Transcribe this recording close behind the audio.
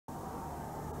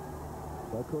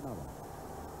for Cronulla.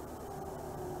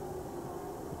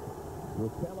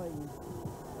 Repelling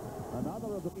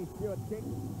another of the Stewart kicks.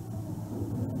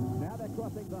 Now they're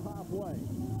crossing the halfway.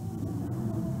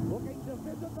 Looking to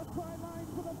visit the try line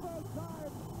for the first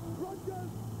time.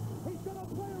 Rogers, he's going to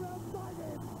play around side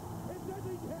him. It's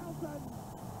Eddinghausen.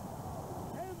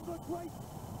 And the great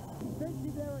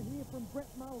defensive error here from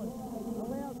Brett Mullen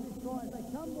allows this guy, as they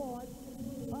come wide,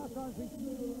 pass he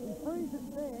frees it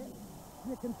there.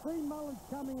 You can see Mullins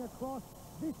coming across.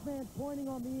 This man pointing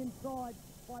on the inside.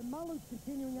 By Mullins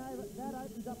continuing over, that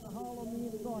opens up the hole on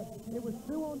the inside. It was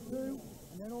 2 on 2,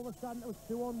 and then all of a sudden it was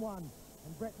 2 on 1.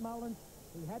 And Brett Mullins,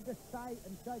 he had to stay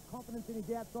and show confidence in his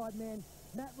outside man.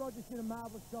 Matt Rogers did a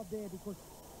marvellous job there because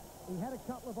he had a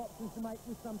couple of options to make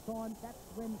with some time. That's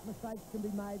when mistakes can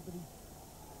be made, but he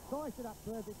sized it up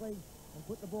perfectly and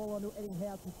put the ball onto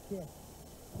Eddinghausen's chest.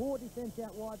 Poor defence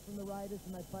out wide from the Raiders,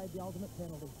 and they paid the ultimate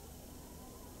penalty.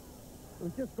 It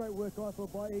was just great work, I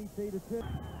thought, by ET to turn.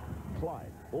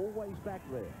 Clyde, always back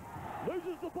there.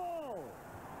 Loses the ball.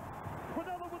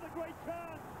 Cronulla with a great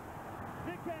chance.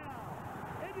 Nicow,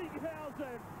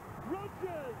 Eddinghausen,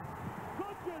 Rogers.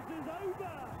 Rogers is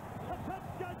over. The touch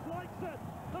judge likes it.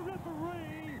 The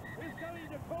referee is going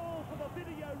to call for the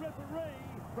video referee.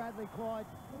 Bradley Clyde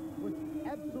was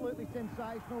absolutely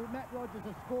sensational. Matt Rogers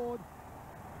has scored.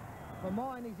 For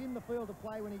mine, he's in the field to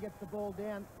play when he gets the ball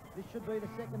down. This should be the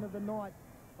second of the night.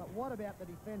 But what about the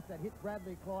defence that hit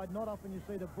Bradley Clyde? Not often you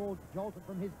see the ball jolted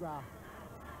from his grasp.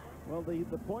 Well, the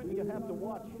point you have to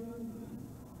watch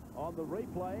on the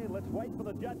replay, let's wait for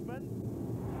the judgment.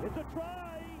 It's a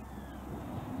try.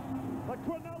 The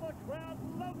Cronulla crowd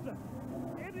loves it.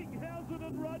 Eddinghausen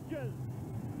and Rogers.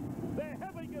 They're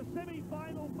having a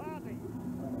semi-final party.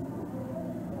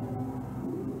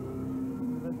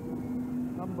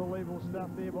 Unbelievable stuff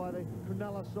there by the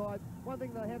Cronulla side. One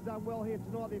thing they have done well here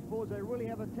tonight, their forwards, they really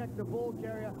have attacked the ball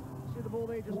carrier. See the ball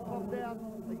there just popped out.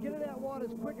 They get it out wide as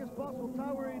quick as possible.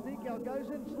 Tawari Nicow goes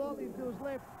in slightly to his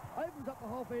left, opens up the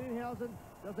hole for Eddinghausen.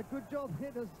 Does a good job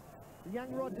there. Does the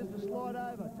young Rogers to slide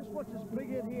over. Just watch this big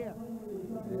hit here.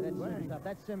 Yeah, that's super stuff.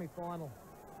 That's semi-final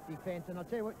defence. And I'll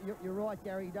tell you what, you're right,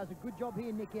 Gary. He does a good job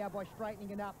here, Nicow, by straightening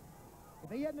it up. If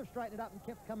he hadn't have straightened it up and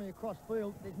kept coming across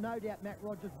field, there's no doubt Matt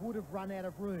Rogers would have run out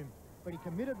of room. But he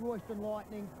committed Royston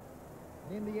Lightning,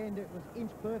 and in the end it was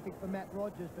inch perfect for Matt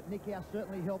Rogers, but Nicow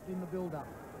certainly helped in the build-up.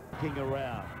 Looking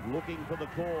around, looking for the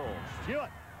call. Stewart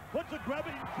puts a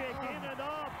grabbing kick in, and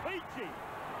Peachy!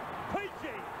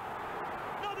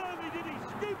 Not only did he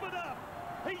scoop it up,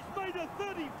 he's made a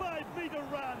 35-metre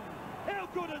run. How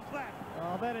good is that?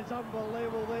 Oh, that is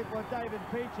unbelievable there by David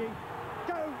Peachy.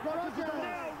 Go, Rogers!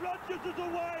 Now Rogers is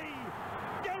away.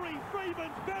 Gary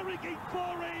Freeman's barricking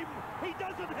for him. He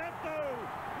doesn't have to.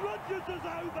 Rogers is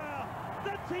over.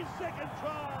 That's his second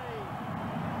try.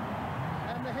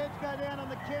 And the heads go down on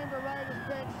the Canberra Raiders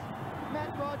bench.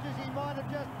 Matt Rogers, he might have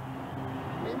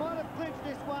clinched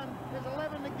this one. There's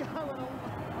 11 to go, and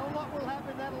a lot will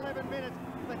happen in that 11 minutes.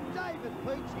 But David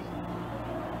Peachy,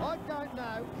 I don't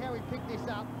know how he picked this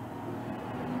up.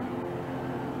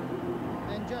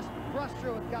 And just brushed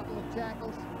through a couple of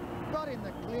tackles, got in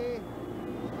the clear,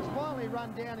 was finally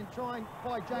run down and trying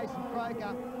by Jason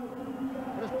Croker.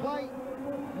 But as play,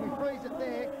 we freeze it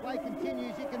there, play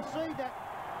continues. You can see that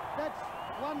that's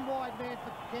one wide man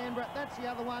for Canberra, that's the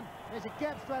other one. There's a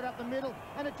gap straight up the middle,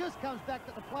 and it just comes back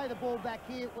that the play the ball back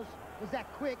here was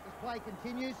that quick as play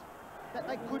continues, that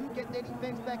they couldn't get their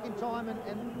defence back in time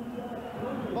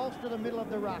and bolster the middle of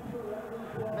the ruck.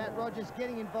 Matt Rogers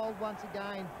getting involved once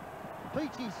again.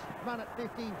 Peachy's run at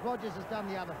 50, Rogers has done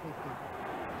the other 50.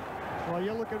 Well,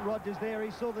 you look at Rogers there,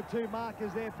 he saw the two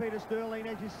markers there, Peter Sterling,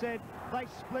 as you said, they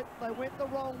split, they went the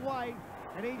wrong way,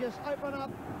 and he just opened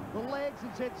up the legs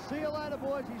and said, see you later,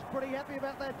 boys. He's pretty happy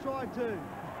about that try too.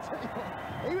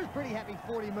 He was pretty happy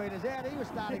 40 metres out, he was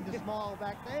starting to smile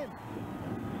back then.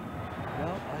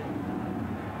 Well,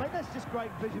 I think that's just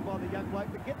great vision by the young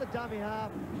bloke to get the dummy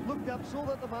half, looked up, saw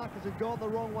that the markers had gone the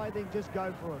wrong way, then just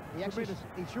go for it.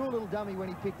 He threw a little dummy when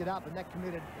he picked it up, and that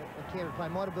committed a Canberra play.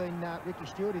 Might have been Ricky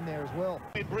Stewart in there as well.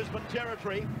 In Brisbane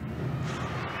territory,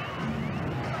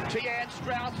 Tian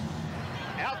Strauss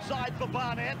outside for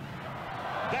Barnett,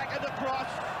 back at the cross,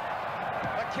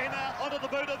 McKenna onto the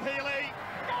boot of Healy,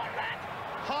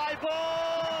 high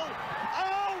ball,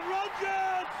 oh,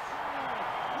 Rogers!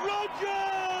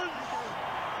 Rogers!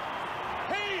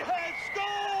 He has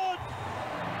scored!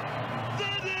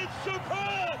 That is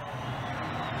superb!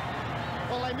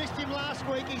 Well, they missed him last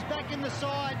week. He's back in the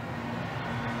side,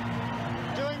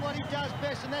 doing what he does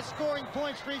best, and that's scoring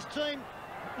points for his team.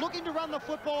 Looking to run the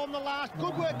football on the last.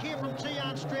 Good work here from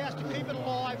Tian Strauss to keep it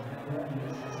alive.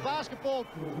 Fast basketball,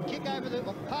 kick over the,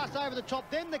 or pass over the top,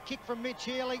 then the kick from Mitch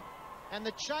Healy, and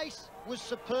the chase was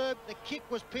superb. The kick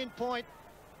was pinpoint.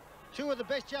 Two of the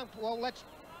best young, well,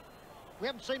 we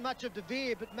haven't seen much of De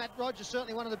Vere, but Matt Rogers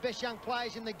certainly one of the best young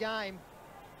players in the game.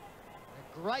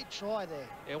 A great try there.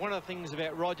 Yeah, one of the things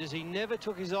about Rogers, he never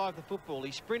took his eye off the football.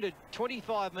 He sprinted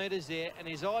 25 metres there, and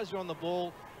his eyes were on the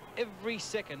ball every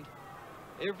second,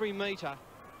 every metre,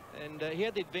 and he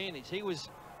had the advantage. He was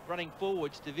running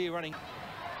forwards, De Vere running.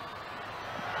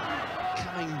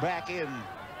 Coming back in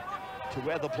to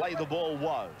where the play the ball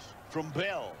was from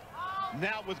Bell.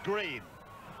 Now with Green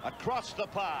across the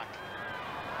park,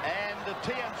 and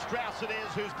T.M. Strauss it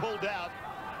is who's pulled out.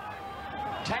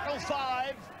 Tackle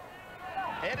 5.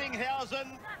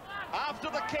 Eddinghausen after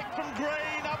the kick from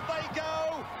Green. Up they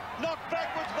go. Knocked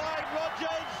backwards by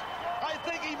Rogers. I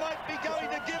think he might be going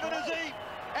to give it, is he?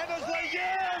 And as they,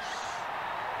 yes!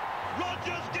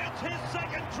 Rogers gets his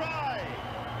second try.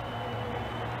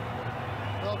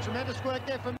 Well, tremendous work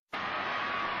there from...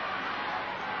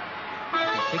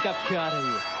 Pick up Carter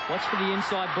here. Watch for the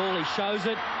inside ball. He shows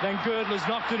it. Van Girdler's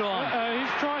knocked it on. He's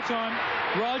try time.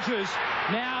 Rogers,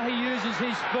 now he uses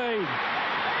his speed.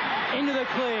 Into the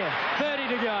clear. 30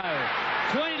 to go.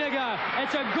 20 to go.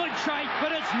 It's a good shake,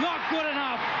 but it's not good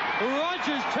enough.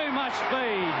 Rogers too much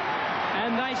speed.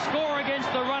 And they score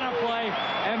against the runner play,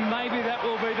 and maybe that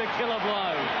will be the killer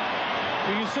blow.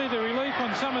 You can see the relief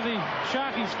on some of the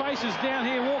Sharkies' faces down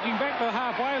here walking back to the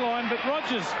halfway line, but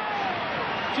Rogers,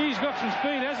 geez, got some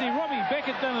speed, hasn't he? Robbie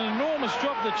Beckett done an enormous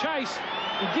job to chase.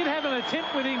 He did have an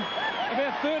attempt with him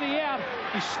about 30 out.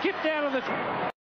 He skipped out of the...